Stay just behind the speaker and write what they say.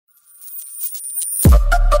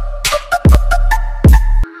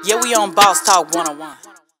Yeah, we on Boss Talk 101.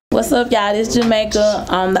 What's up, y'all? This Jamaica.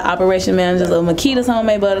 I'm the operation manager of Makeda's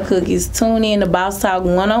Homemade Butter Cookies. Tune in to Boss Talk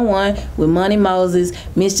 101 with Money Moses,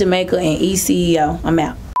 Miss Jamaica, and ECEO. I'm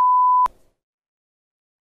out.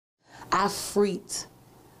 I freaked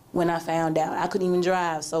when I found out. I couldn't even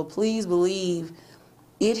drive. So please believe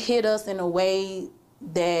it hit us in a way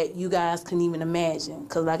that you guys couldn't even imagine.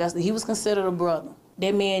 Because like I said, he was considered a brother.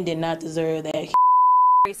 That man did not deserve that.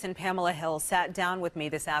 And Pamela Hill sat down with me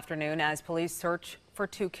this afternoon as police search for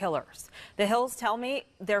two killers. The Hills tell me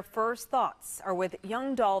their first thoughts are with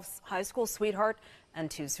Young Dolph's high school sweetheart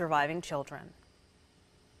and two surviving children.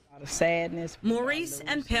 A lot of sadness. Maurice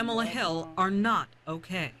and Pamela Hill are not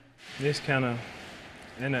okay. It's kind of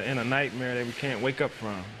in a nightmare that we can't wake up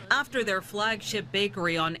from. After their flagship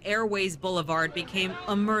bakery on Airways Boulevard became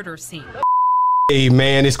a murder scene. Hey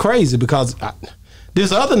man, it's crazy because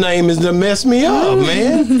this other name is to mess me up,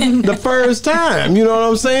 man. The first time, you know what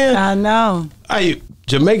I'm saying? I know. Are you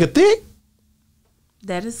Jamaica Thick?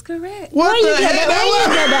 That is correct. What Where the you heck? get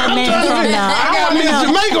that name from now? I got Miss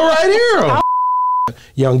Jamaica right here.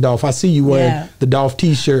 Young Dolph, I see you wearing the Dolph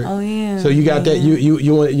T-shirt. Oh yeah. So you got that?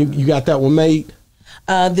 You got that one made?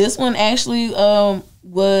 This one actually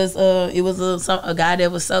was a guy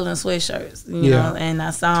that was selling sweatshirts, you know, and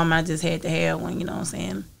I saw him. I just had to have one, you know what I'm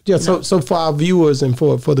saying? Yeah. So for our viewers and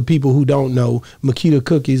for the people who don't know, Makeda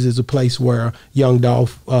Cookies is a place where Young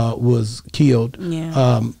Dolph was killed.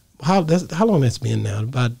 Yeah. How long that's been now?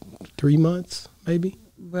 About 3 months, maybe.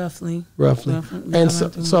 Roughly. And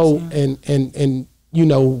so you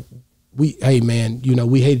know, we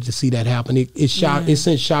hated to see that happen. It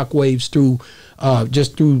sent shockwaves through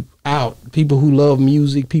just throughout people who love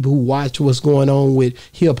music, people who watch what's going on with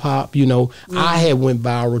hip hop. You know, I had went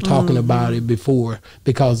viral talking about it before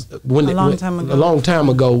because a long time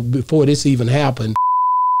ago before this even happened.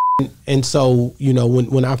 And so, you know,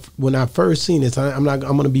 when I first seen this, I'm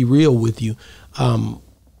gonna be real with you.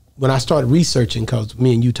 When I started researching, because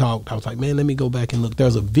me and you talked, I was like, man, let me go back and look.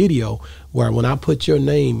 There's a video where when I put your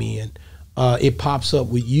name in, it pops up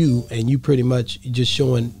with you, and you pretty much just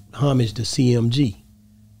showing homage to CMG.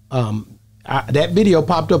 That video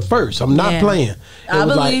popped up first. I'm not playing. I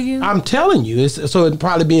believe you. I'm telling you. So it'd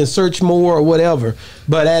probably be in search more or whatever.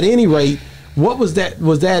 But at any rate, what was that?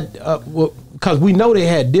 Was that, because we know they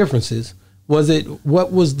had differences.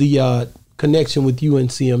 What was the connection with you and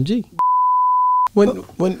CMG?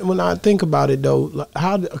 When I think about it though,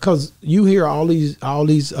 because you hear all these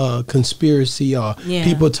conspiracy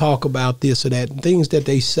people talk about this or that, things that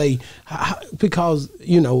they say, because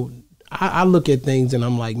you know, I look at things and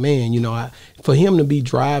I'm like, man, you know, for him to be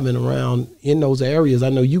driving around in those areas, I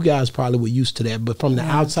know you guys probably were used to that, but from the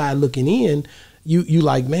outside looking in, you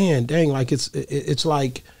like, man, dang, like it's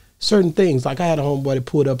like certain things. Like I had a homeboy that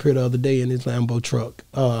pulled up here the other day in his Lambo truck.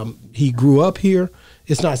 He grew up here.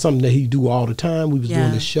 It's not something that he do all the time. We was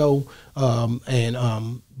doing a show,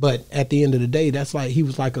 but at the end of the day, that's like he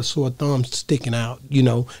was like a sore thumb sticking out. You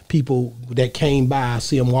know, people that came by, I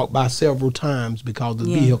see him walk by several times because of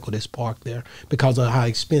the vehicle that's parked there, because of how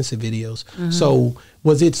expensive it is. So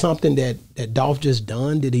was it something that Dolph just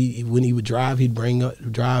done? Did he, when he would drive, he'd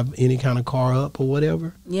drive any kind of car up or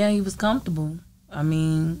whatever? Yeah, he was comfortable. I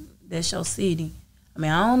mean, that's your city. I mean,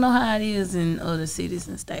 I don't know how it is in other cities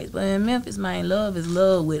and states, but in Memphis, man, love is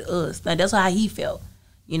love with us. Like, that's how he felt.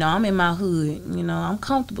 You know, I'm in my hood. You know, I'm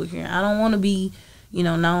comfortable here. I don't want to be, you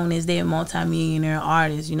know, known as that multimillionaire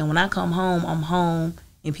artist. You know, when I come home, I'm home,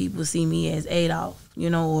 and people see me as Adolph. You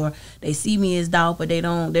know, or they see me as Dolph, but they're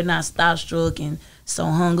not starstruck and so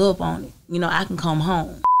hung up on it. You know, I can come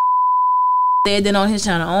home. Said that on his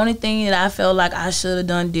channel, the only thing that I felt like I should have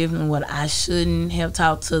done different, what I shouldn't have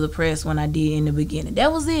talked to the press when I did in the beginning.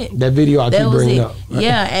 That was it. That video I keep bringing up. Right?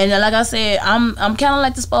 Yeah, and like I said, I'm kind of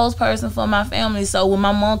like the spokesperson for my family. So with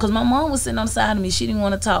my mom, because my mom was sitting on the side of me, she didn't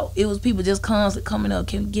want to talk. It was people just constantly coming up,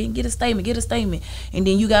 can get a statement. And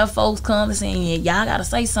then you got folks coming saying, yeah, y'all got to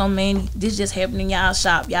say something, man. This just happened in y'all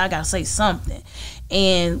shop. Y'all got to say something.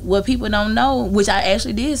 And what people don't know, which I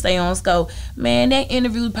actually did say on scope, man, that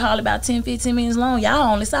interview was probably about 10, 15 minutes long.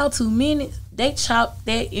 Y'all only saw 2 minutes. They chopped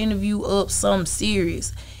that interview up something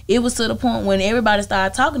serious. It was to the point when everybody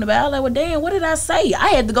started talking about it, I was like, well, damn, what did I say?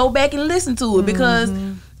 I had to go back and listen to it because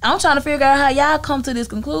I'm trying to figure out how y'all come to this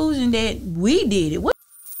conclusion that we did it.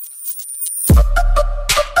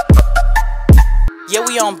 Yeah,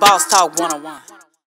 we on Boss Talk 101.